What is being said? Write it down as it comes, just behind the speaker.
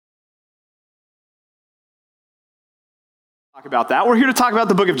Talk about that. We're here to talk about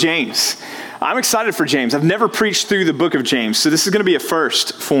the book of James. I'm excited for James. I've never preached through the book of James, so this is going to be a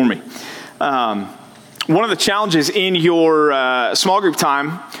first for me. One of the challenges in your small group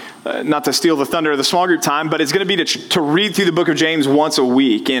time, not to steal the thunder of the small group time, but it's going to be to read through the book of James once a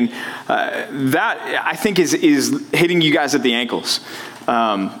week, and that I think is hitting you guys at the ankles.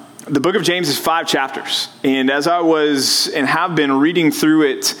 The book of James is 5 chapters, and as I was and have been reading through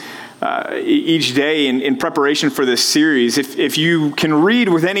it each day in preparation for this series, if you can read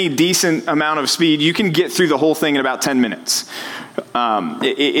with any decent amount of speed, you can get through the whole thing in about 10 minutes.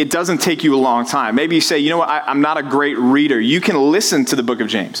 It doesn't take you a long time. Maybe you say, you know what, I'm not a great reader. You can listen to the book of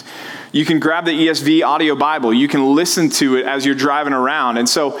James. You can grab the ESV audio Bible. You can listen to it as you're driving around. And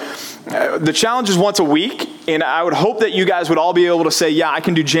so the challenge is once a week, and I would hope that you guys would all be able to say, yeah, I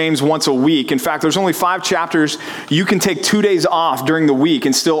can do James once a week. In fact, there's only 5 chapters. You can take 2 days off during the week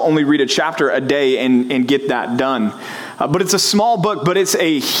and still only read a chapter a day and get that done. But it's a small book, but it's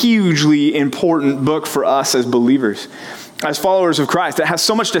a hugely important book for us as believers, as followers of Christ. It has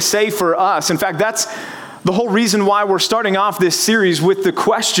so much to say for us. In fact, that's the whole reason why we're starting off this series with the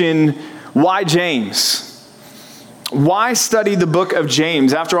question, why James? Why study the book of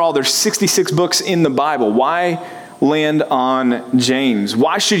James? After all, there's 66 books in the Bible. Why land on James?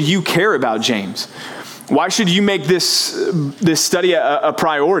 Why should you care about James? Why should you make this study a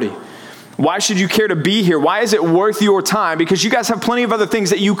priority? Why should you care to be here? Why is it worth your time? Because you guys have plenty of other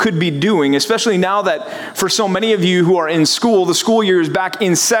things that you could be doing, especially now that for so many of you who are in school, the school year is back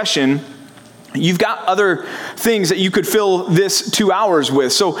in session. You've got other things that you could fill this 2 hours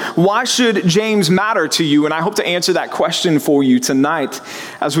with. So why should James matter to you? And I hope to answer that question for you tonight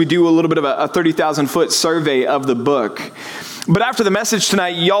as we do a little bit of a 30,000-foot survey of the book. But after the message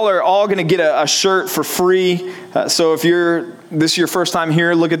tonight, y'all are all going to get a shirt for free. So if this is your first time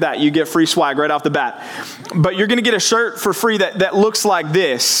here, look at that. You get free swag right off the bat. But you're going to get a shirt for free that looks like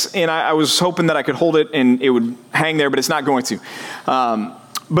this. And I was hoping that I could hold it and it would hang there, but it's not going to.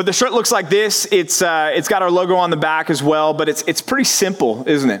 But the shirt looks like this. It's got our logo on the back as well, but it's pretty simple,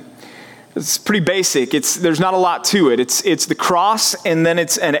 isn't it? It's pretty basic. There's not a lot to it. It's the cross and then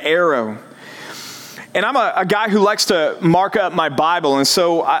it's an arrow. And I'm a guy who likes to mark up my Bible, and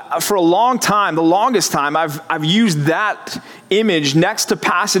so for a long time, the longest time, I've used that image next to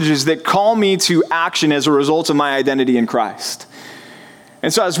passages that call me to action as a result of my identity in Christ.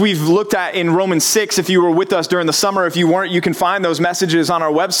 And so as we've looked at in Romans 6, if you were with us during the summer, if you weren't, you can find those messages on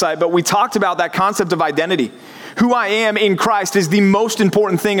our website. But we talked about that concept of identity. Who I am in Christ is the most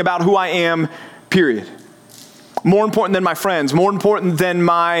important thing about who I am, period. More important than my friends, more important than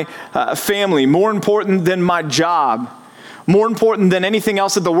my family, more important than my job, more important than anything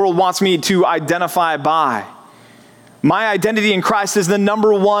else that the world wants me to identify by. My identity in Christ is the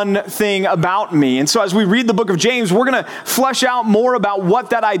number one thing about me. And so as we read the book of James, we're going to flesh out more about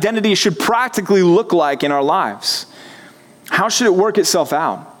what that identity should practically look like in our lives. How should it work itself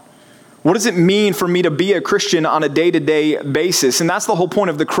out? What does it mean for me to be a Christian on a day-to-day basis? And that's the whole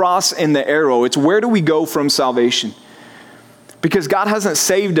point of the cross and the arrow. It's where do we go from salvation? Because God hasn't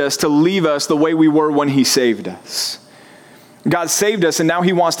saved us to leave us the way we were when He saved us. God saved us and now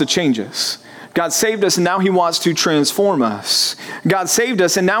He wants to change us. God saved us and now He wants to transform us. God saved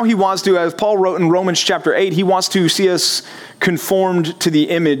us and now He wants to, as Paul wrote in Romans chapter 8, He wants to see us conformed to the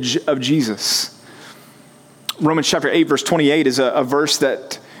image of Jesus. Romans chapter 8 verse 28 is a verse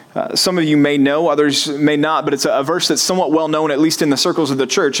that some of you may know, others may not, but it's a verse that's somewhat well known, at least in the circles of the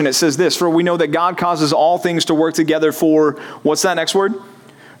church. And it says this, for we know that God causes all things to work together for, what's that next word?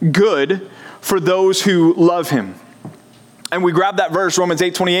 Good, for those who love Him. And we grab that verse, Romans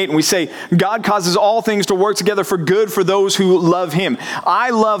 8:28, and we say, God causes all things to work together for good for those who love Him.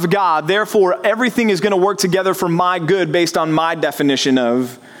 I love God, therefore everything is going to work together for my good based on my definition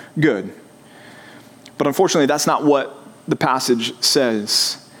of good. But unfortunately, that's not what the passage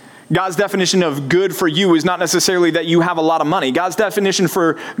says. God's definition of good for you is not necessarily that you have a lot of money. God's definition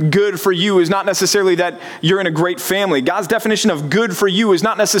for good for you is not necessarily that you're in a great family. God's definition of good for you is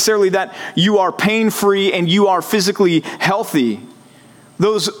not necessarily that you are pain-free and you are physically healthy.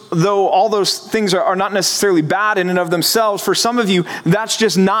 Though all those things are not necessarily bad in and of themselves, for some of you, that's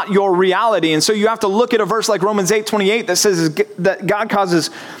just not your reality. And so you have to look at a verse like Romans 8:28 that says that God causes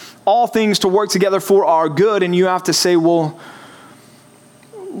all things to work together for our good, and you have to say, well,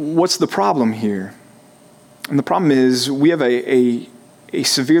 what's the problem here? And the problem is we have a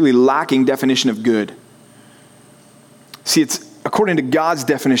severely lacking definition of good. See, it's according to God's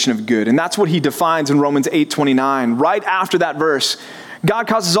definition of good, and that's what He defines in Romans 8:29. Right after that verse, God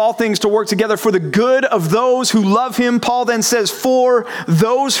causes all things to work together for the good of those who love him. Paul then says, for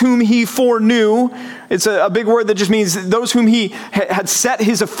those whom he foreknew. It's a big word that just means those whom he had set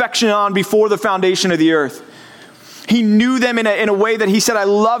his affection on before the foundation of the earth. He knew them in a way that he said, I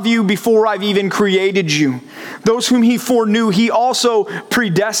love you before I've even created you. Those whom he foreknew, he also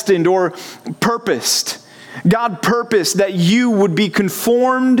predestined or purposed. God purposed that you would be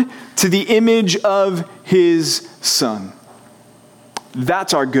conformed to the image of his Son.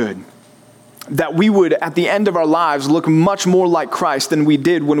 That's our good. That we would, at the end of our lives, look much more like Christ than we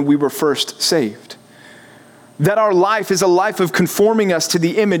did when we were first saved. That our life is a life of conforming us to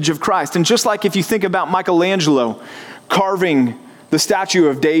the image of Christ. And just like if you think about Michelangelo carving the statue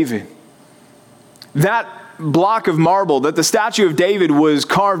of David, that block of marble that the statue of David was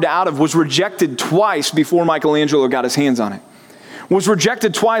carved out of was rejected twice before Michelangelo got his hands on it. Was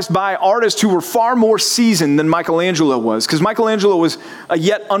rejected twice by artists who were far more seasoned than Michelangelo was, because Michelangelo was a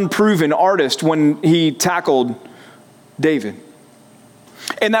yet unproven artist when he tackled David.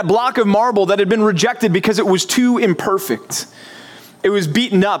 And that block of marble that had been rejected because it was too imperfect. It was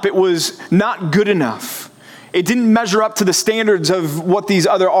beaten up. It was not good enough. It didn't measure up to the standards of what these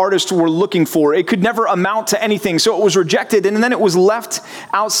other artists were looking for. It could never amount to anything, so it was rejected, and then it was left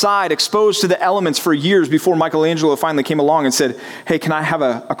outside, exposed to the elements for years before Michelangelo finally came along and said, hey, can I have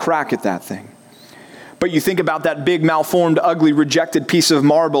a crack at that thing? But you think about that big, malformed, ugly, rejected piece of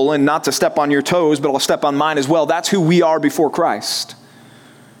marble, and not to step on your toes, but I'll step on mine as well. That's who we are before Christ.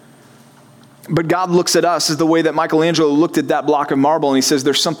 But God looks at us as the way that Michelangelo looked at that block of marble, and he says,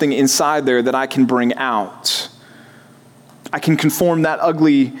 there's something inside there that I can bring out. I can conform that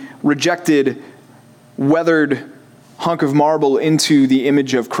ugly, rejected, weathered hunk of marble into the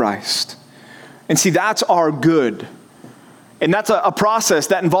image of Christ. And see, that's our good. And that's a process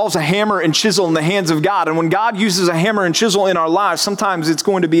that involves a hammer and chisel in the hands of God. And when God uses a hammer and chisel in our lives, sometimes it's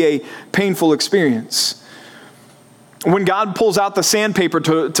going to be a painful experience. When God pulls out the sandpaper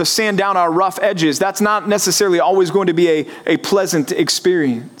to sand down our rough edges, that's not necessarily always going to be a pleasant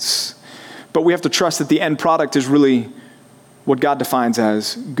experience. But we have to trust that the end product is really what God defines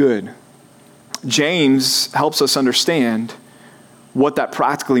as good. James helps us understand what that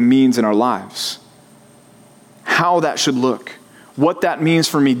practically means in our lives, how that should look, what that means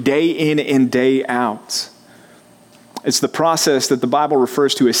for me day in and day out. It's the process that the Bible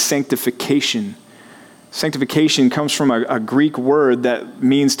refers to as sanctification. Sanctification comes from a Greek word that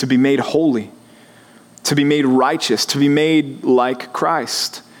means to be made holy, to be made righteous, to be made like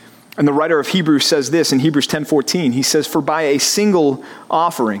Christ. And the writer of Hebrews says this in Hebrews 10:14. He says, for by a single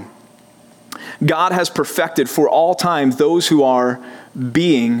offering, God has perfected for all time those who are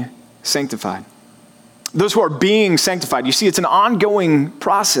being sanctified. Those who are being sanctified. You see, it's an ongoing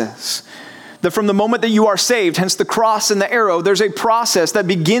process. That from the moment that you are saved, hence the cross and the arrow, there's a process that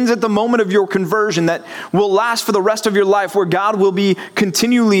begins at the moment of your conversion that will last for the rest of your life, where God will be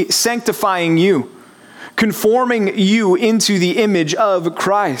continually sanctifying you, conforming you into the image of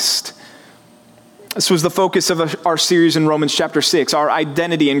Christ. This was the focus of our series in Romans chapter 6, our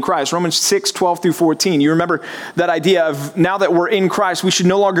identity in Christ. Romans 6, 12 through 14. You remember that idea of now that we're in Christ, we should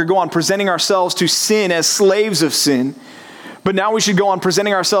no longer go on presenting ourselves to sin as slaves of sin, but now we should go on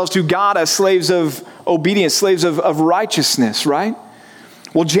presenting ourselves to God as slaves of obedience, slaves of righteousness, right?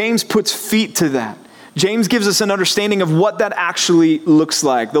 Well, James puts feet to that. James gives us an understanding of what that actually looks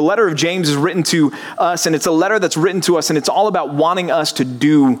like. The letter of James is written to us, and it's a letter that's written to us, and it's all about wanting us to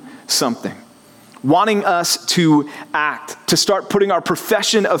do something. Wanting us to act, to start putting our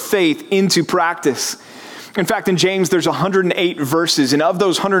profession of faith into practice. In fact, in James, there's 108 verses, and of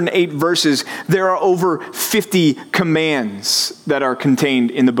those 108 verses, there are over 50 commands that are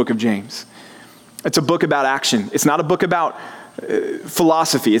contained in the book of James. It's a book about action. It's not a book about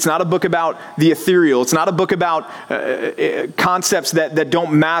philosophy. It's not a book about the ethereal. It's not a book about concepts that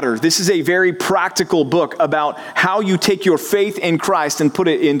don't matter. This is a very practical book about how you take your faith in Christ and put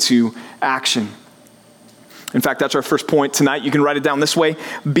it into action. In fact, that's our first point tonight. You can write it down this way.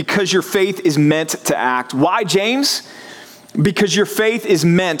 Because your faith is meant to act. Why, James? Because your faith is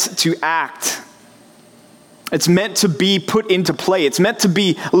meant to act. It's meant to be put into play. It's meant to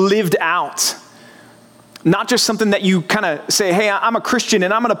be lived out. Not just something that you kind of say, hey, I'm a Christian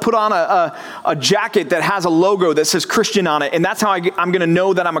and I'm going to put on a jacket that has a logo that says Christian on it. And that's how I'm going to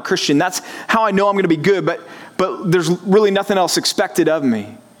know that I'm a Christian. That's how I know I'm going to be good. But there's really nothing else expected of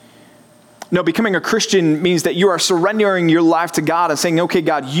me. No, becoming a Christian means that you are surrendering your life to God and saying, okay,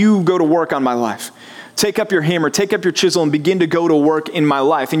 God, you go to work on my life. Take up your hammer, take up your chisel, and begin to go to work in my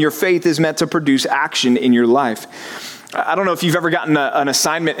life. And your faith is meant to produce action in your life. I don't know if you've ever gotten an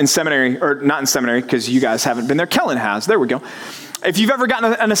assignment in seminary, or not in seminary, because you guys haven't been there. Kellen has. There we go. If you've ever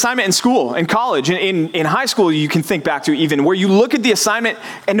gotten an assignment in school, in college, in high school, you can think back to even, where you look at the assignment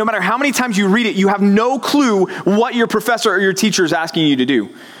and no matter how many times you read it, you have no clue what your professor or your teacher is asking you to do.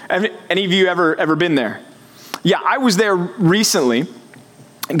 Have any of you ever been there? Yeah, I was there recently.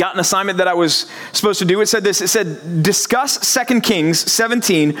 Got an assignment that I was supposed to do. It said this. It said, discuss 2 Kings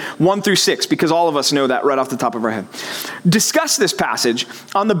 17, 1 through 6, because all of us know that right off the top of our head. Discuss this passage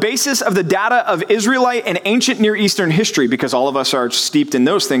on the basis of the data of Israelite and ancient Near Eastern history, because all of us are steeped in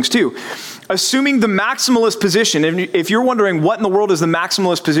those things too. Assuming the maximalist position, and if you're wondering what in the world is the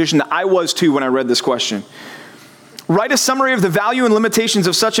maximalist position, that I was too when I read this question. Write a summary of the value and limitations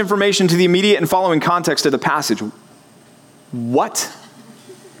of such information to the immediate and following context of the passage. What?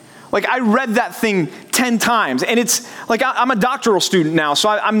 Like, I read that thing 10 times, and it's like, I'm a doctoral student now, so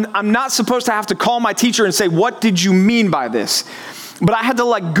I'm not supposed to have to call my teacher and say, what did you mean by this? But I had to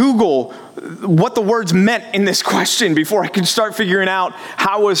like Google what the words meant in this question before I could start figuring out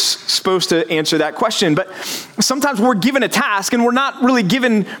how I was supposed to answer that question. But sometimes we're given a task, and we're not really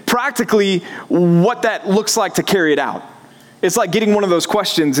given practically what that looks like to carry it out. It's like getting one of those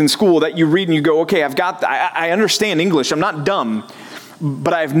questions in school that you read and you go, okay, I understand English, I'm not dumb,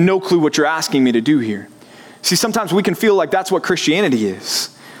 but I have no clue what you're asking me to do here. See, sometimes we can feel like that's what Christianity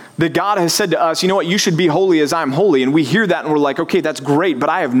is. That God has said to us, you know what, you should be holy as I'm holy. And we hear that and we're like, okay, that's great, but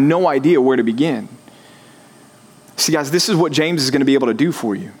I have no idea where to begin. See, guys, this is what James is going to be able to do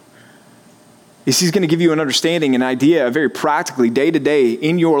for you. He's going to give you an understanding, an idea, very practically, day to day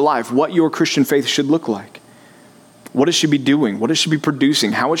in your life, what your Christian faith should look like. What it should be doing, what it should be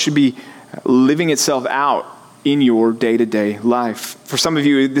producing, how it should be living itself out in your day-to-day life. For some of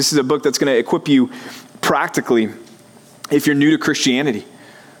you, this is a book that's going to equip you practically if you're new to Christianity.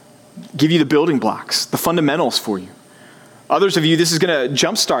 Give you the building blocks, the fundamentals for you. Others of you, this is going to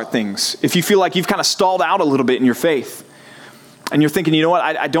jumpstart things. If you feel like you've kind of stalled out a little bit in your faith, and you're thinking, you know what,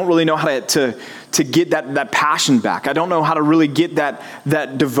 I don't really know how to get that passion back. I don't know how to really get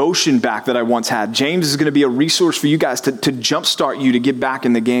that devotion back that I once had. James is going to be a resource for you guys to jumpstart you to get back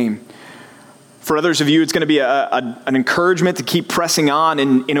in the game. For others of you, it's going to be an encouragement to keep pressing on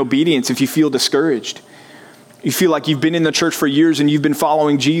in obedience if you feel discouraged. You feel like you've been in the church for years and you've been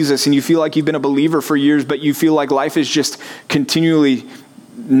following Jesus and you feel like you've been a believer for years, but you feel like life is just continually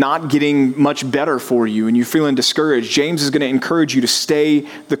not getting much better for you and you're feeling discouraged. James is going to encourage you to stay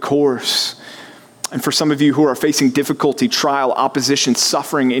the course. And for some of you who are facing difficulty, trial, opposition,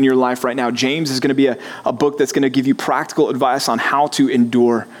 suffering in your life right now, James is going to be a book that's going to give you practical advice on how to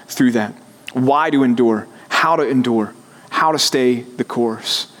endure through that. Why to endure, how to stay the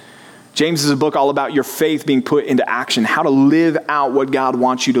course. James is a book all about your faith being put into action, how to live out what God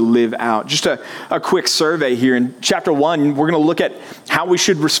wants you to live out. Just a quick survey here. In chapter 1, we're going to look at how we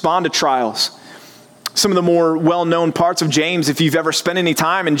should respond to trials. Some of the more well-known parts of James, if you've ever spent any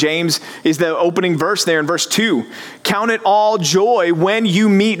time in James, is the opening verse there in verse 2. Count it all joy when you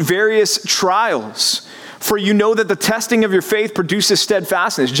meet various trials, for you know that the testing of your faith produces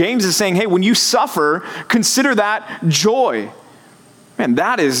steadfastness. James is saying, hey, when you suffer, consider that joy. Man,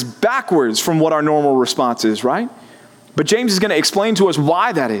 that is backwards from what our normal response is, right? But James is going to explain to us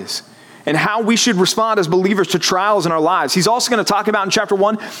why that is and how we should respond as believers to trials in our lives. He's also going to talk about in chapter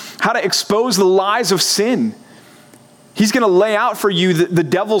 1 how to expose the lies of sin. He's going to lay out for you the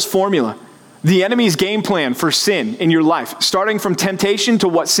devil's formula, the enemy's game plan for sin in your life, starting from temptation to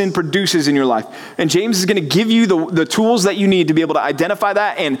what sin produces in your life. And James is going to give you the tools that you need to be able to identify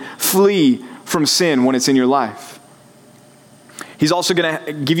that and flee from sin when it's in your life. He's also going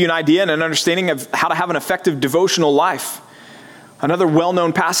to give you an idea and an understanding of how to have an effective devotional life. Another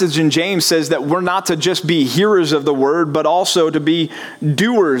well-known passage in James says that we're not to just be hearers of the word, but also to be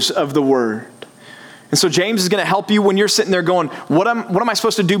doers of the word. And so James is going to help you when you're sitting there going, what am I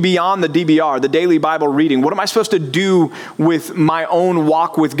supposed to do beyond the DBR, the daily Bible reading? What am I supposed to do with my own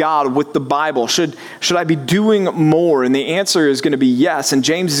walk with God, with the Bible? Should I be doing more? And the answer is going to be yes. And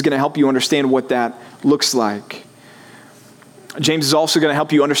James is going to help you understand what that looks like. James is also going to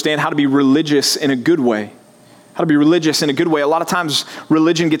help you understand how to be religious in a good way. How to be religious in a good way. A lot of times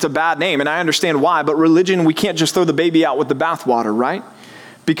religion gets a bad name, and I understand why, but religion, we can't just throw the baby out with the bathwater, right?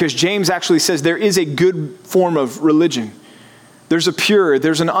 Because James actually says there is a good form of religion. There's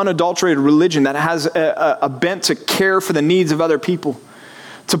an unadulterated religion that has a bent to care for the needs of other people,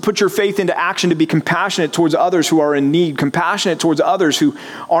 to put your faith into action, to be compassionate towards others who are in need, compassionate towards others who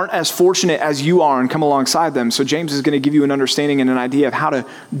aren't as fortunate as you are and come alongside them. So James is going to give you an understanding and an idea of how to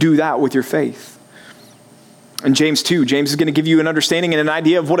do that with your faith. And James is going to give you an understanding and an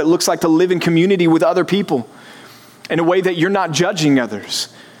idea of what it looks like to live in community with other people in a way that you're not judging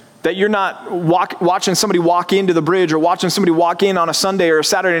others, That you're not watching somebody walk into the bridge or watching somebody walk in on a Sunday or a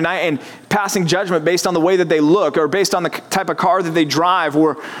Saturday night and passing judgment based on the way that they look or based on the type of car that they drive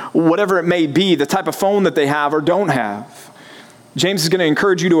or whatever it may be, the type of phone that they have or don't have. James is going to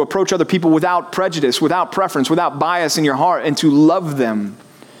encourage you to approach other people without prejudice, without preference, without bias in your heart, and to love them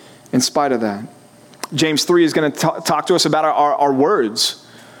in spite of that. James 3 is going to talk to us about our words,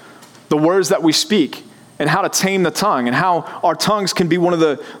 the words that we speak, and how to tame the tongue, and how our tongues can be one of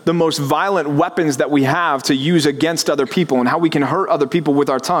the most violent weapons that we have to use against other people, and how we can hurt other people with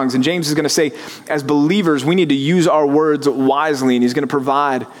our tongues. And James is going to say, as believers, we need to use our words wisely, and he's going to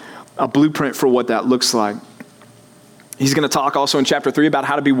provide a blueprint for what that looks like. He's going to talk also in chapter 3 about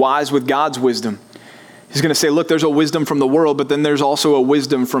how to be wise with God's wisdom. He's going to say, look, there's a wisdom from the world, but then there's also a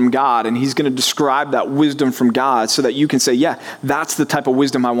wisdom from God. And he's going to describe that wisdom from God so that you can say, yeah, that's the type of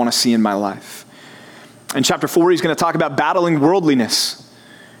wisdom I want to see in my life. In chapter 4, he's going to talk about battling worldliness.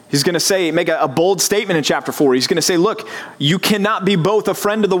 He's going to make a bold statement in chapter 4. He's going to say, look, you cannot be both a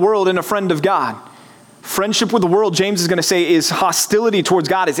friend of the world and a friend of God. Friendship with the world, James is going to say, is hostility towards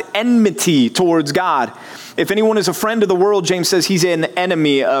God, is enmity towards God. If anyone is a friend of the world, James says he's an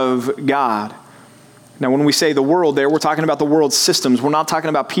enemy of God. Now, when we say the world there, we're talking about the world's systems. We're not talking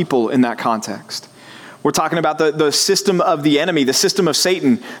about people in that context. We're talking about the system of the enemy, the system of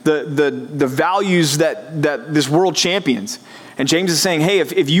Satan, the values that this world champions. And James is saying, hey,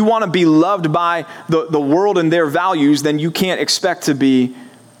 if you want to be loved by the world and their values, then you can't expect to be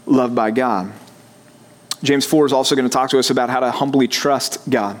loved by God. James 4 is also going to talk to us about how to humbly trust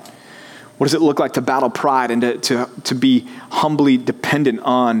God. What does it look like to battle pride and to be humbly dependent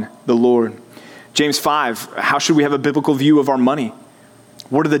on the Lord? James 5, how should we have a biblical view of our money?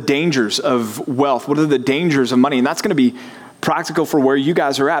 What are the dangers of wealth? What are the dangers of money? And that's going to be practical for where you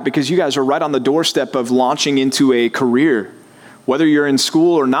guys are at, because you guys are right on the doorstep of launching into a career, whether you're in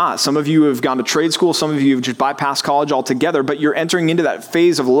school or not. Some of you have gone to trade school. Some of you have just bypassed college altogether, but you're entering into that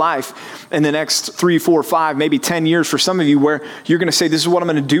phase of life in the next 3, 4, 5, maybe 10 years for some of you, where you're going to say, this is what I'm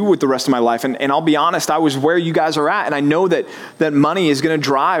going to do with the rest of my life. And I'll be honest, I was where you guys are at, and I know that money is going to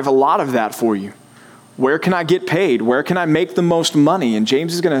drive a lot of that for you. Where can I get paid? Where can I make the most money? And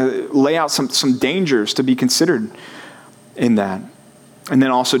James is going to lay out some dangers to be considered in that. And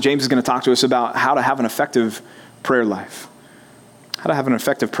then also James is going to talk to us about how to have an effective prayer life. How to have an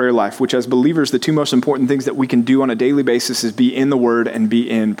effective prayer life, which as believers, the two most important things that we can do on a daily basis is be in the Word and be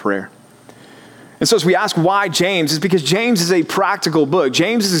in prayer. And so as we ask why James, it's because James is a practical book.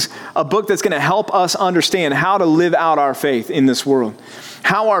 James is a book that's going to help us understand how to live out our faith in this world,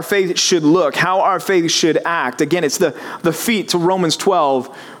 how our faith should look, how our faith should act. Again, it's the feet to Romans 6,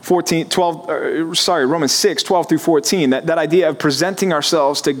 12 through 14, that idea of presenting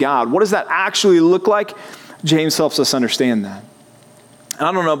ourselves to God. What does that actually look like? James helps us understand that. And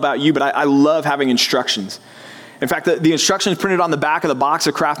I don't know about you, but I love having instructions. In fact, the instructions printed on the back of the box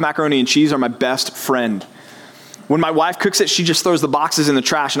of Kraft macaroni and cheese are my best friend. When my wife cooks it, she just throws the boxes in the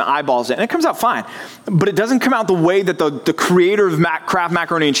trash and eyeballs it, and it comes out fine. But it doesn't come out the way that the creator of Kraft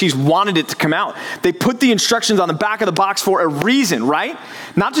macaroni and cheese wanted it to come out. They put the instructions on the back of the box for a reason, right?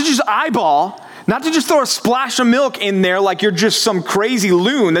 Not to just eyeball, not to just throw a splash of milk in there like you're just some crazy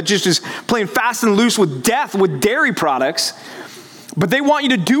loon that just is playing fast and loose with death with dairy products. But they want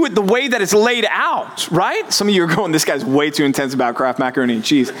you to do it the way that it's laid out, right? Some of you are going, this guy's way too intense about Kraft macaroni and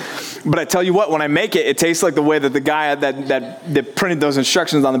cheese. But I tell you what, when I make it, it tastes like the way that the guy that printed those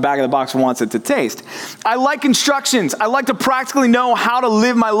instructions on the back of the box wants it to taste. I like instructions. I like to practically know how to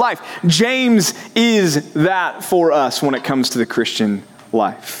live my life. James is that for us when it comes to the Christian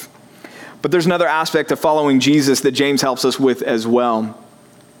life. But there's another aspect of following Jesus that James helps us with as well.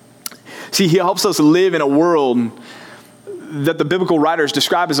 See, he helps us live in a world that the biblical writers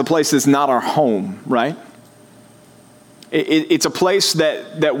describe as a place that's not our home, right? It's a place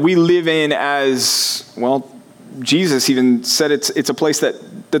that we live in as, well, Jesus even said it's a place that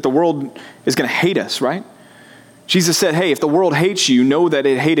the world is going to hate us, right? Jesus said, hey, if the world hates you, know that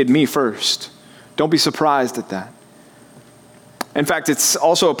it hated me first. Don't be surprised at that. In fact, it's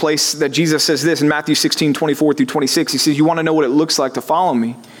also a place that Jesus says this in Matthew 16, 24 through 26. He says, you want to know what it looks like to follow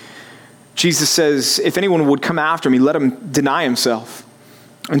me? Jesus says, if anyone would come after me, let him deny himself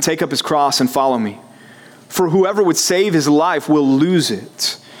and take up his cross and follow me. For whoever would save his life will lose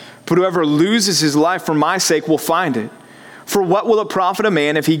it. But whoever loses his life for my sake will find it. For what will it profit a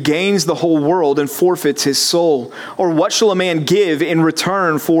man if he gains the whole world and forfeits his soul? Or what shall a man give in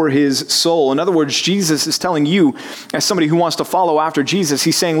return for his soul? In other words, Jesus is telling you, as somebody who wants to follow after Jesus,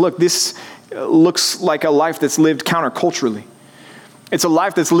 he's saying, look, this looks like a life that's lived counterculturally. It's a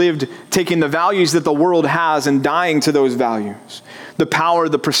life that's lived taking the values that the world has and dying to those values. The power,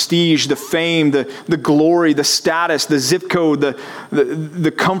 the prestige, the fame, the glory, the status, the zip code,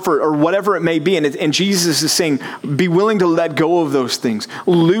 the comfort, or whatever it may be. And Jesus is saying, be willing to let go of those things.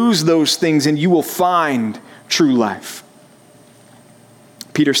 Lose those things and you will find true life.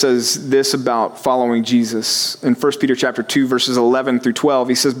 Peter says this about following Jesus in 1 Peter chapter 2, verses 11 through 12.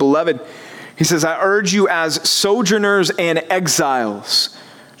 He says, beloved, he says, I urge you as sojourners and exiles,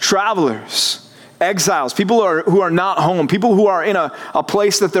 travelers, exiles, people who are not home, people who are in a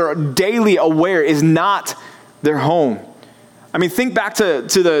place that they're daily aware is not their home. I mean, think back to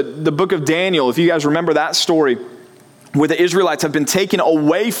the book of Daniel, if you guys remember that story, where the Israelites have been taken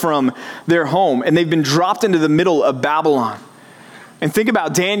away from their home and they've been dropped into the middle of Babylon. And think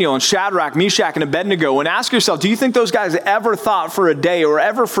about Daniel and Shadrach, Meshach, and Abednego and ask yourself, do you think those guys ever thought for a day or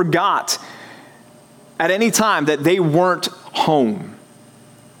ever forgot at any time that they weren't home?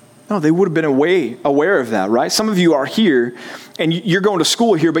 No, they would have been aware of that, right? Some of you are here and you're going to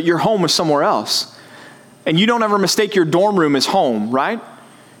school here, but your home is somewhere else. And you don't ever mistake your dorm room as home, right?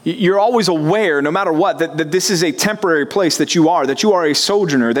 You're always aware, no matter what, that this is a temporary place that you are a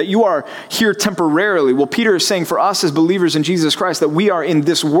sojourner, that you are here temporarily. Well, Peter is saying for us as believers in Jesus Christ that we are in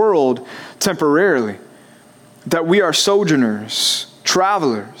this world temporarily, that we are sojourners,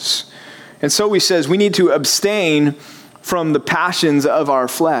 travelers. And so he says we need to abstain from the passions of our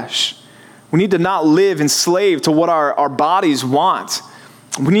flesh. We need to not live enslaved to what our bodies want.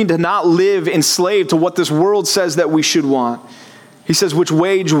 We need to not live enslaved to what this world says that we should want. He says, which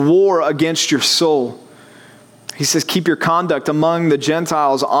wage war against your soul. He says, keep your conduct among the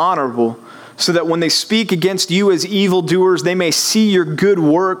Gentiles honorable, so that when they speak against you as evildoers, they may see your good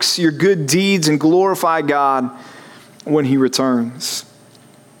works, your good deeds, and glorify God when he returns.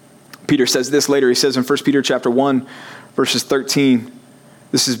 Peter says this later. He says in 1 Peter chapter 1, verses 13,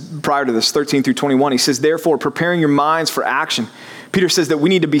 this is prior to this, 13 through 21. He says, therefore, preparing your minds for action. Peter says that we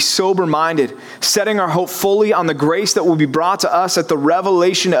need to be sober-minded, setting our hope fully on the grace that will be brought to us at the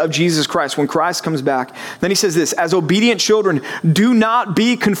revelation of Jesus Christ when Christ comes back. Then he says this, as obedient children, do not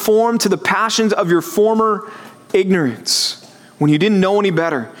be conformed to the passions of your former ignorance, when you didn't know any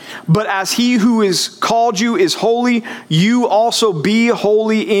better. But as he who is called you is holy, you also be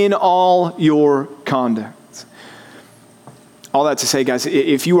holy in all your conduct. All that to say, guys,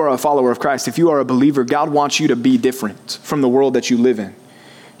 if you are a follower of Christ, if you are a believer, God wants you to be different from the world that you live in.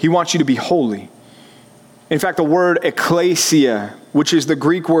 He wants you to be holy. In fact, the word ecclesia, which is the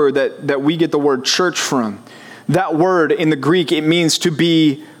Greek word that we get the word church from, that word in the Greek, it means to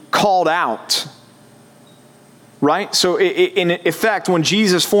be called out. Right? So in effect, when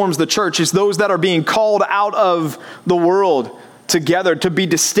Jesus forms the church, it's those that are being called out of the world together, to be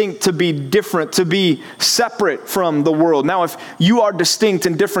distinct, to be different, to be separate from the world. Now, if you are distinct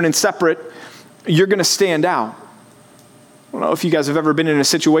and different and separate, you're going to stand out. I don't know if you guys have ever been in a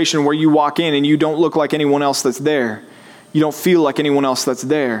situation where you walk in and you don't look like anyone else that's there. You don't feel like anyone else that's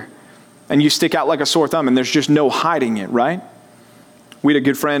there. And you stick out like a sore thumb and there's just no hiding it, right? We had a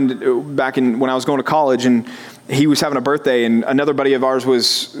good friend back when I was going to college, and he was having a birthday, and another buddy of ours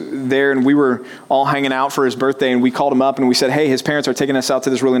was there, and we were all hanging out for his birthday, and we called him up and we said, hey, his parents are taking us out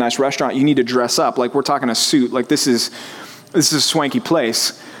to this really nice restaurant. You need to dress up. Like, we're talking a suit. Like, this is a swanky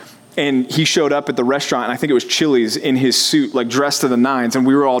place. And he showed up at the restaurant, and I think it was Chili's, in his suit, like dressed to the nines, and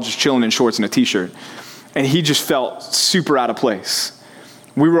we were all just chilling in shorts and a t-shirt. And he just felt super out of place.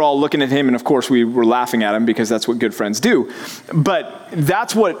 We were all looking at him, and of course we were laughing at him because that's what good friends do. But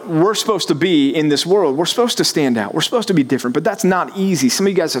that's what we're supposed to be in this world. We're supposed to stand out. We're supposed to be different, but that's not easy. Some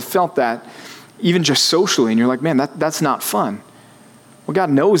of you guys have felt that even just socially, and you're like, man, that's not fun. Well,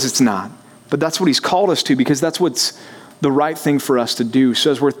 God knows it's not, but that's what he's called us to, because that's what's the right thing for us to do.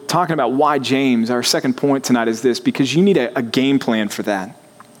 So as we're talking about why James, our second point tonight is this, because you need a game plan for that.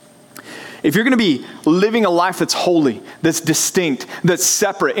 If you're going to be living a life that's holy, that's distinct, that's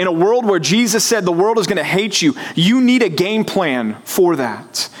separate, in a world where Jesus said the world is going to hate you, you need a game plan for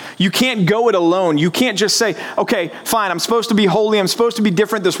that. You can't go it alone. You can't just say, okay, fine, I'm supposed to be holy, I'm supposed to be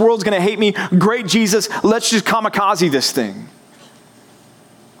different, this world's going to hate me. Great, Jesus, let's just kamikaze this thing.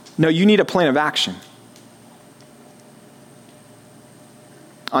 No, you need a plan of action.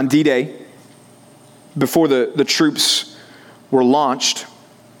 On D-Day, before the troops were launched,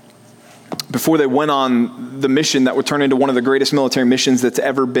 before they went on the mission that would turn into one of the greatest military missions that's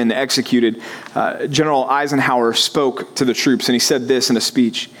ever been executed, General Eisenhower spoke to the troops, and he said this in a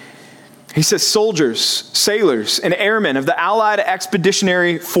speech. He says, soldiers, sailors, and airmen of the Allied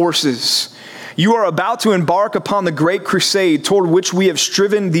Expeditionary Forces, You are about to embark upon the great crusade toward which we have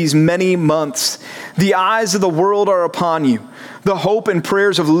striven these many months. The eyes of the world are upon you. The hope and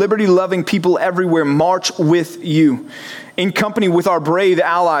prayers of liberty-loving people everywhere march with you. In company with our brave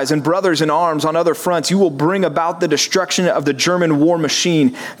allies and brothers in arms on other fronts, you will bring about the destruction of the German war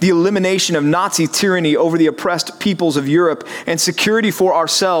machine, the elimination of Nazi tyranny over the oppressed peoples of Europe, and security for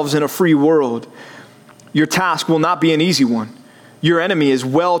ourselves in a free world. Your task will not be an easy one. Your enemy is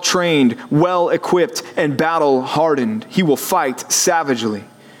well-trained, well-equipped, and battle-hardened. He will fight savagely.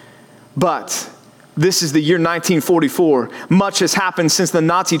 But this is the year 1944. Much has happened since the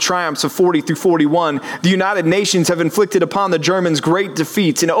Nazi triumphs of 40 through 41. The United Nations have inflicted upon the Germans great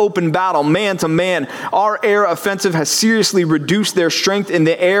defeats in open battle, man to man. Our air offensive has seriously reduced their strength in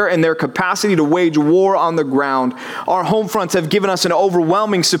the air and their capacity to wage war on the ground. Our home fronts have given us an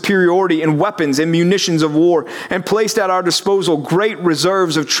overwhelming superiority in weapons and munitions of war and placed at our disposal great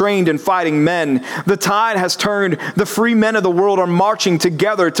reserves of trained and fighting men. The tide has turned. The free men of the world are marching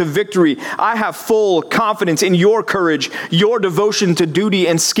together to victory. I have full confidence in your courage, your devotion to duty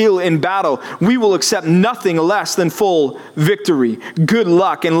and skill in battle. We will accept nothing less than full victory. Good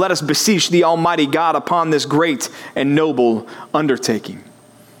luck, and let us beseech the Almighty God upon this great and noble undertaking.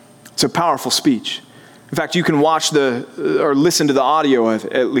 It's a powerful speech. In fact, you can watch or listen to the audio of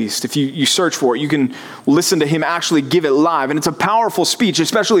it, at least. If you search for it, you can listen to him actually give it live. And it's a powerful speech,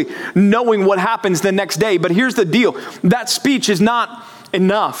 especially knowing what happens the next day. But here's the deal. That speech is not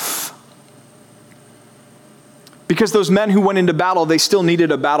enough. Because those men who went into battle, they still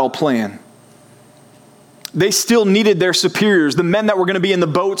needed a battle plan. They still needed their superiors, the men that were going to be in the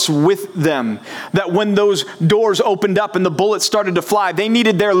boats with them. That when those doors opened up and the bullets started to fly, they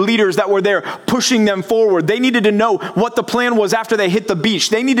needed their leaders that were there pushing them forward. They needed to know what the plan was after they hit the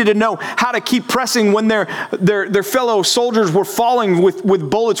beach. They needed to know how to keep pressing when their fellow soldiers were falling with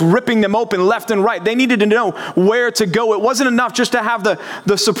bullets ripping them open left and right. They needed to know where to go. It wasn't enough just to have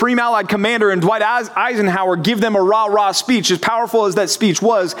the Supreme Allied Commander and Dwight Eisenhower give them a rah-rah speech. As powerful as that speech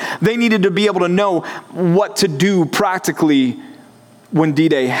was, they needed to be able to know what to do practically when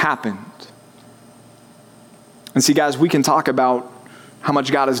D-Day happened. And see, guys, we can talk about how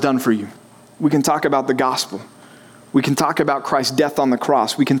much God has done for you. We can talk about the gospel. We can talk about Christ's death on the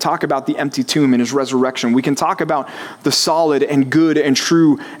cross. We can talk about the empty tomb and his resurrection. We can talk about the solid and good and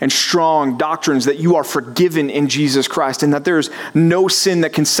true and strong doctrines that you are forgiven in Jesus Christ and that there's no sin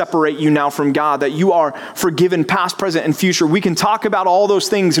that can separate you now from God, that you are forgiven past, present, and future. We can talk about all those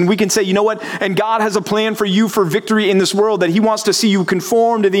things and we can say, you know what? And God has a plan for you for victory in this world, that he wants to see you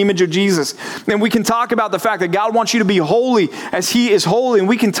conform to the image of Jesus. And we can talk about the fact that God wants you to be holy as he is holy. And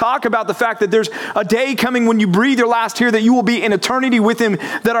we can talk about the fact that there's a day coming when you breathe your last here that you will be in eternity with him,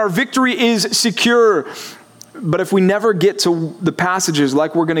 that our victory is secure. But if we never get to the passages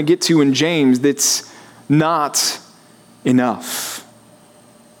like we're going to get to in James, that's not enough.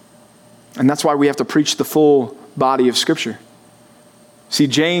 And that's why we have to preach the full body of Scripture. See,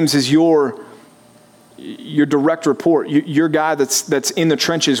 James is your direct report, your guy that's in the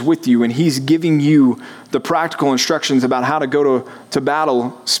trenches with you, and he's giving you the practical instructions about how to go to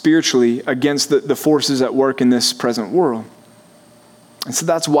battle spiritually against the forces at work in this present world. And so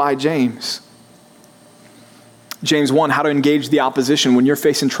that's why James 1, how to engage the opposition when you're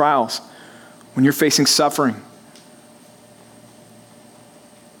facing trials, when you're facing suffering.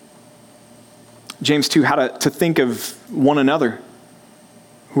 James 2, how to think of one another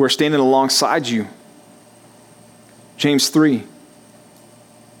who are standing alongside you. James 3,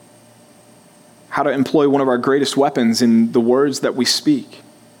 how to employ one of our greatest weapons in the words that we speak.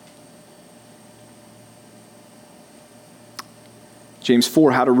 James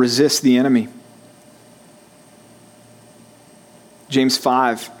 4, how to resist the enemy. James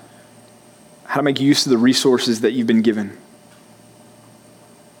 5, how to make use of the resources that you've been given.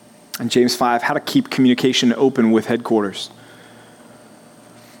 And James 5, how to keep communication open with headquarters.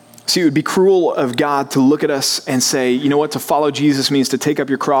 See, it would be cruel of God to look at us and say, you know what, to follow Jesus means to take up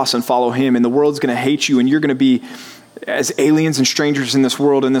your cross and follow him, and the world's going to hate you, and you're going to be as aliens and strangers in this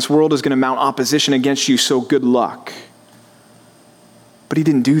world, and this world is going to mount opposition against you, so good luck. But he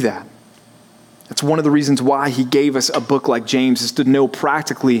didn't do that. That's one of the reasons why he gave us a book like James, is to know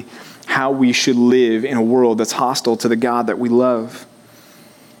practically how we should live in a world that's hostile to the God that we love.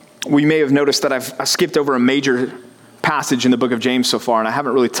 We may have noticed that I've skipped over a major passage in the book of James so far, and I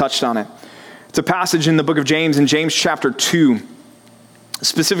haven't really touched on it. It's a passage in the book of James, in James chapter 2.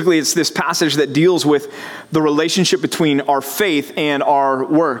 Specifically, it's this passage that deals with the relationship between our faith and our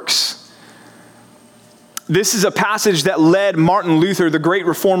works. This is a passage that led Martin Luther, the great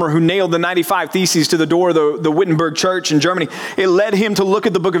reformer who nailed the 95 Theses to the door of the Wittenberg Church in Germany. It led him to look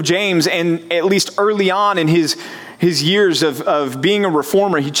at the book of James, and at least early on in his years of being a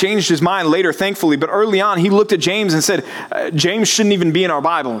reformer, he changed his mind later, thankfully, but early on he looked at James and said, James shouldn't even be in our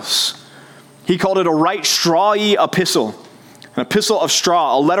Bibles. He called it a right strawy epistle, an epistle of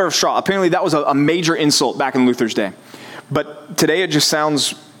straw, a letter of straw. Apparently that was a major insult back in Luther's day. But today it just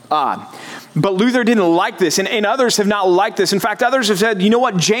sounds odd. But Luther didn't like this, and others have not liked this. In fact, others have said, you know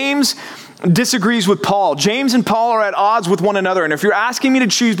what, James disagrees with Paul. James and Paul are at odds with one another, and if you're asking me to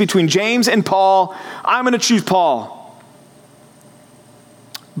choose between James and Paul, I'm going to choose Paul.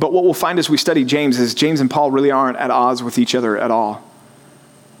 But what we'll find as we study James is James and Paul really aren't at odds with each other at all.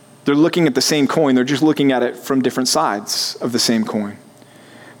 They're looking at the same coin. They're just looking at it from different sides of the same coin.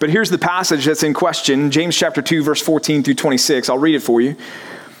 But here's the passage that's in question, James chapter 2, verse 14 through 26. I'll read it for you.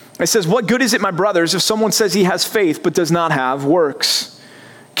 It says, "What good is it, my brothers, if someone says he has faith but does not have works?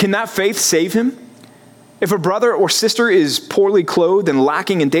 Can that faith save him? If a brother or sister is poorly clothed and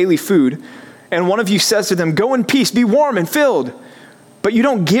lacking in daily food, and one of you says to them, 'Go in peace, be warm and filled,' but you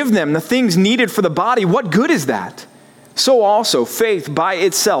don't give them the things needed for the body, what good is that? So also, faith by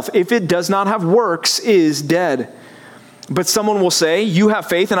itself, if it does not have works, is dead. But someone will say, 'You have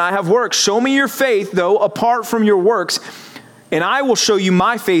faith and I have works. Show me your faith, though, apart from your works, and I will show you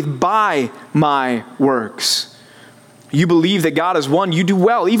my faith by my works.' You believe that God is one, you do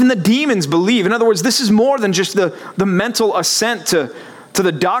well. Even the demons believe." In other words, this is more than just the mental assent to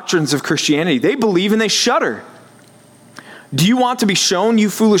the doctrines of Christianity. They believe and they shudder. "Do you want to be shown, you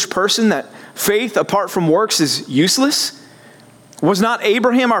foolish person, that faith apart from works is useless? Was not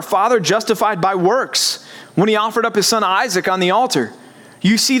Abraham our father justified by works when he offered up his son Isaac on the altar?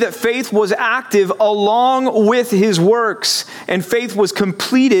 You see that faith was active along with his works, and faith was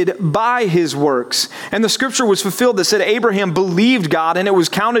completed by his works. And the scripture was fulfilled that said, Abraham believed God, and it was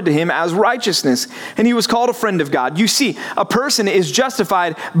counted to him as righteousness, and he was called a friend of God." You see, a person is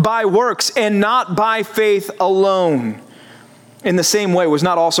justified by works and not by faith alone. In the same way, was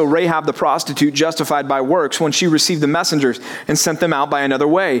not also Rahab the prostitute justified by works when she received the messengers and sent them out by another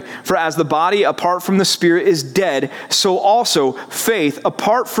way? For as the body apart from the spirit is dead, so also faith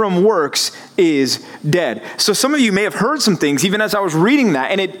apart from works is dead. So some of you may have heard some things even as I was reading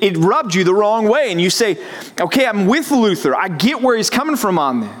that, and it rubbed you the wrong way. And you say, okay, I'm with Luther. I get where he's coming from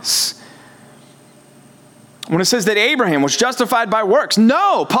on this. When it says that Abraham was justified by works,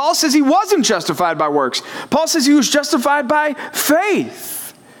 no, Paul says he wasn't justified by works. Paul says he was justified by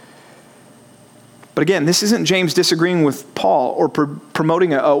faith. But again, this isn't James disagreeing with Paul or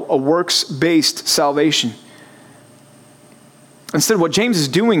promoting a works-based salvation. Instead, what James is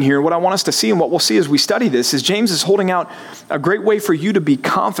doing here, what I want us to see and what we'll see as we study this, is James is holding out a great way for you to be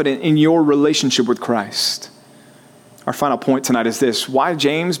confident in your relationship with Christ. Our final point tonight is this. Why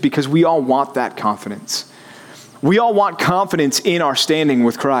James? Because we all want that confidence. We all want confidence in our standing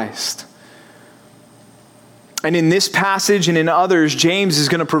with Christ. And in this passage and in others, James is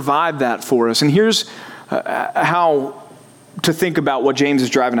going to provide that for us. And here's how to think about what James is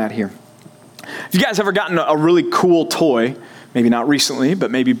driving at here. If you guys ever gotten a really cool toy, maybe not recently,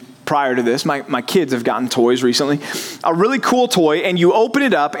 but maybe prior to this, my kids have gotten toys recently, a really cool toy, and you open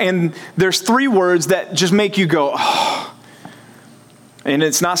it up, and there's 3 words that just make you go, oh. And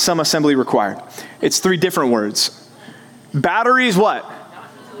it's not some assembly required. It's 3 different words. Batteries what?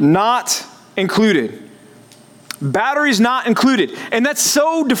 Not included. Batteries not included. And that's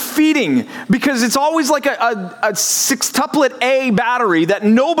so defeating because it's always like a sextuplet A battery that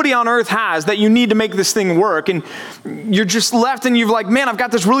nobody on earth has that you need to make this thing work. And you're just left and you're like, man, I've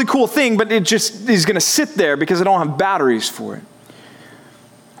got this really cool thing, but it just is going to sit there because I don't have batteries for it.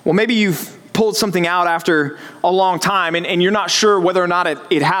 Well, maybe you've pulled something out after a long time and you're not sure whether or not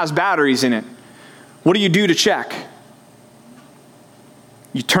it has batteries in it. What do you do to check?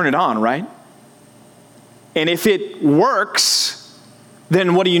 You turn it on, right? And if it works,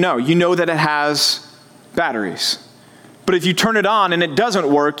 then what do you know? You know that it has batteries. But if you turn it on and it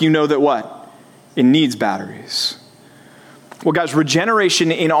doesn't work, you know that what? It needs batteries. Well, guys,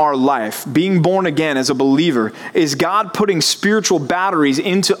 regeneration in our life, being born again as a believer, is God putting spiritual batteries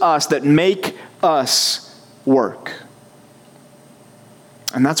into us that make us work.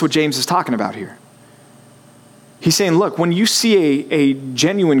 And that's what James is talking about here. He's saying, look, when you see a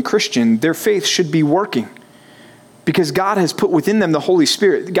genuine Christian, their faith should be working. Because God has put within them the Holy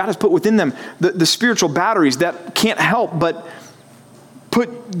Spirit. God has put within them the spiritual batteries that can't help but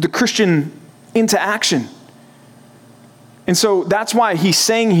put the Christian into action. And so that's why he's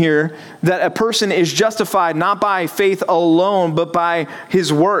saying here that a person is justified not by faith alone, but by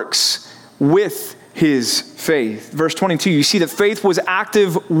his works with his faith. Verse 22, you see that faith was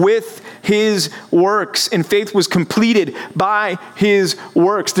active with his works, and faith was completed by his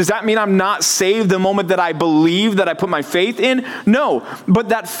works. Does that mean I'm not saved the moment that I believe, that I put my faith in? No, but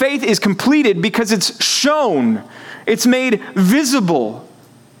that faith is completed because it's shown, it's made visible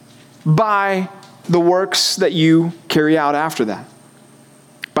by the works that you carry out after that,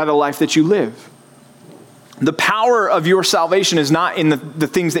 by the life that you live. The power of your salvation is not in the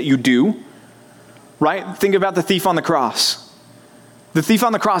things that you do, right? Think about the thief on the cross. The thief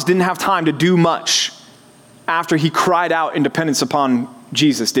on the cross didn't have time to do much after he cried out in dependence upon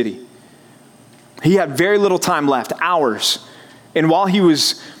Jesus, did he? He had very little time left, hours. And while he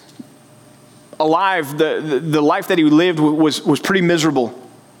was alive, the life that he lived was pretty miserable.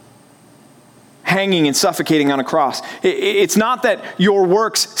 Hanging and suffocating on a cross. It's not that your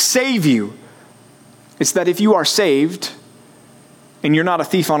works save you. It's that if you are saved and you're not a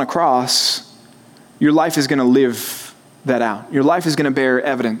thief on a cross, your life is going to live that out. Your life is going to bear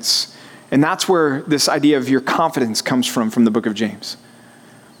evidence. And that's where this idea of your confidence comes from the book of James.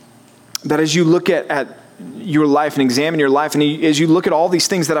 That as you look at your life and examine your life, and as you look at all these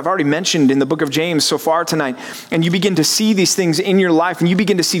things that I've already mentioned in the book of James so far tonight, and you begin to see these things in your life, and you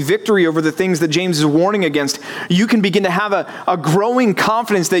begin to see victory over the things that James is warning against, you can begin to have a growing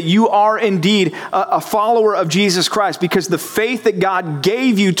confidence that you are indeed a follower of Jesus Christ, because the faith that God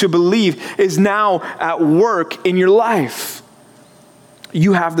gave you to believe is now at work in your life.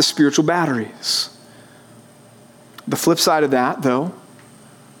 You have the spiritual batteries. The flip side of that, though,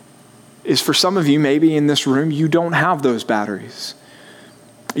 is for some of you, maybe in this room, you don't have those batteries.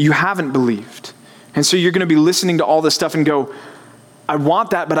 You haven't believed. And so you're going to be listening to all this stuff and go, I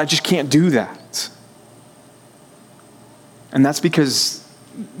want that, but I just can't do that. And that's because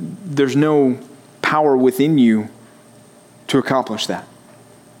there's no power within you to accomplish that.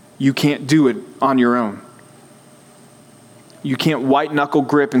 You can't do it on your own. You can't white knuckle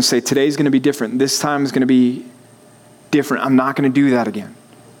grip and say, today's going to be different. This time is going to be different. I'm not going to do that again.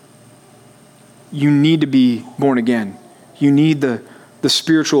 You need to be born again. You need the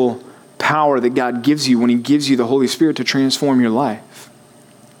spiritual power that God gives you when he gives you the Holy Spirit to transform your life.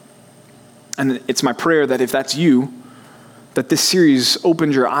 And it's my prayer that if that's you, that this series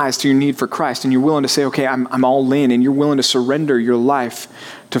opens your eyes to your need for Christ, and you're willing to say, okay, I'm all in, and you're willing to surrender your life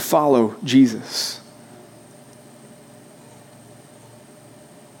to follow Jesus.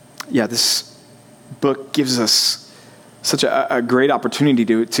 Yeah, this book gives us such a great opportunity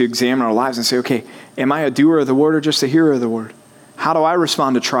to examine our lives and say, okay, am I a doer of the word or just a hearer of the word? How do I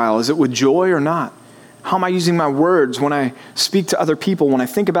respond to trial? Is it with joy or not? How am I using my words when I speak to other people, when I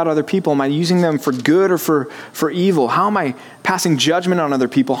think about other people? Am I using them for good or for evil? How am I passing judgment on other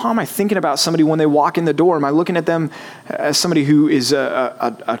people? How am I thinking about somebody when they walk in the door? Am I looking at them as somebody who is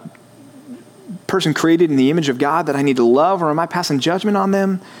a person created in the image of God that I need to love, or am I passing judgment on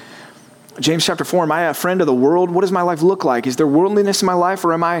them? James chapter 4, am I a friend of the world? What does my life look like? Is there worldliness in my life,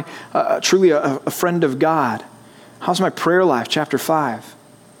 or am I truly a friend of God? How's my prayer life? Chapter 5.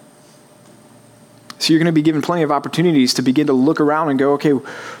 So you're going to be given plenty of opportunities to begin to look around and go, okay,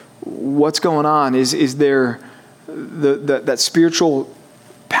 what's going on? Is there that spiritual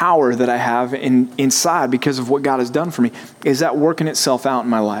power that I have inside because of what God has done for me? Is that working itself out in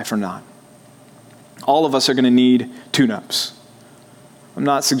my life or not? All of us are going to need tune-ups. I'm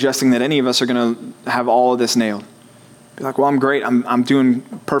not suggesting that any of us are going to have all of this nailed. Be like, well, I'm great. I'm doing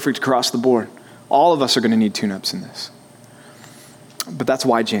perfect across the board. All of us are going to need tune-ups in this. But that's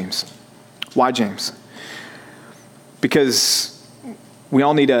why James. Why James? Because we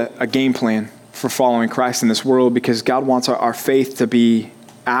all need a game plan for following Christ in this world, because God wants our faith to be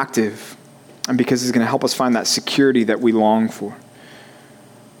active, and because it's going to help us find that security that we long for.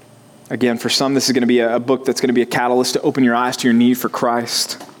 Again, for some, this is going to be a book that's going to be a catalyst to open your eyes to your need for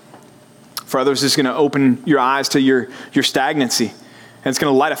Christ. For others, it's going to open your eyes to your stagnancy. And it's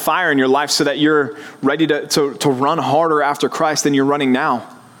going to light a fire in your life so that you're ready to run harder after Christ than you're running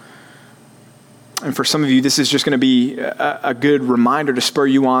now. And for some of you, this is just going to be a good reminder to spur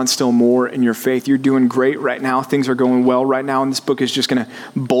you on still more in your faith. You're doing great right now. Things are going well right now. And this book is just going to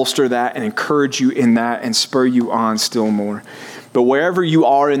bolster that and encourage you in that and spur you on still more. But wherever you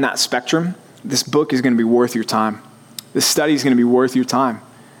are in that spectrum, this book is going to be worth your time. This study is going to be worth your time,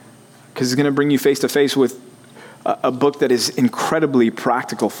 because it's going to bring you face to face with a book that is incredibly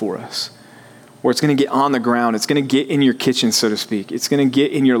practical for us, where it's going to get on the ground. It's going to get in your kitchen, so to speak. It's going to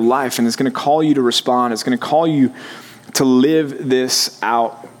get in your life, and it's going to call you to respond. It's going to call you to live this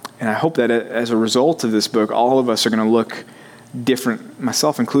out. And I hope that as a result of this book, all of us are going to look different,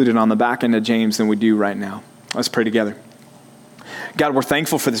 myself included, on the back end of James than we do right now. Let's pray together. God, we're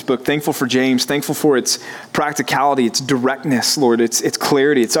thankful for this book, thankful for James, thankful for its practicality, its directness, Lord, its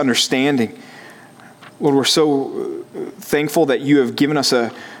clarity, its understanding. Lord, we're so thankful that you have given us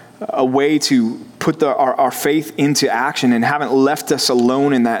a way to put our faith into action and haven't left us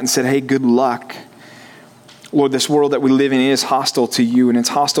alone in that and said, hey, good luck. Lord, this world that we live in is hostile to you and it's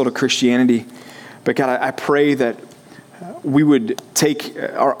hostile to Christianity. But God, I pray that we would take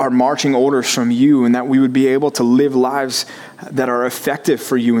our marching orders from you and that we would be able to live lives that are effective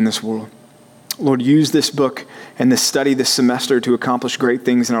for you in this world. Lord, use this book and this study this semester to accomplish great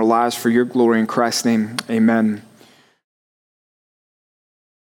things in our lives for your glory. In Christ's name, amen.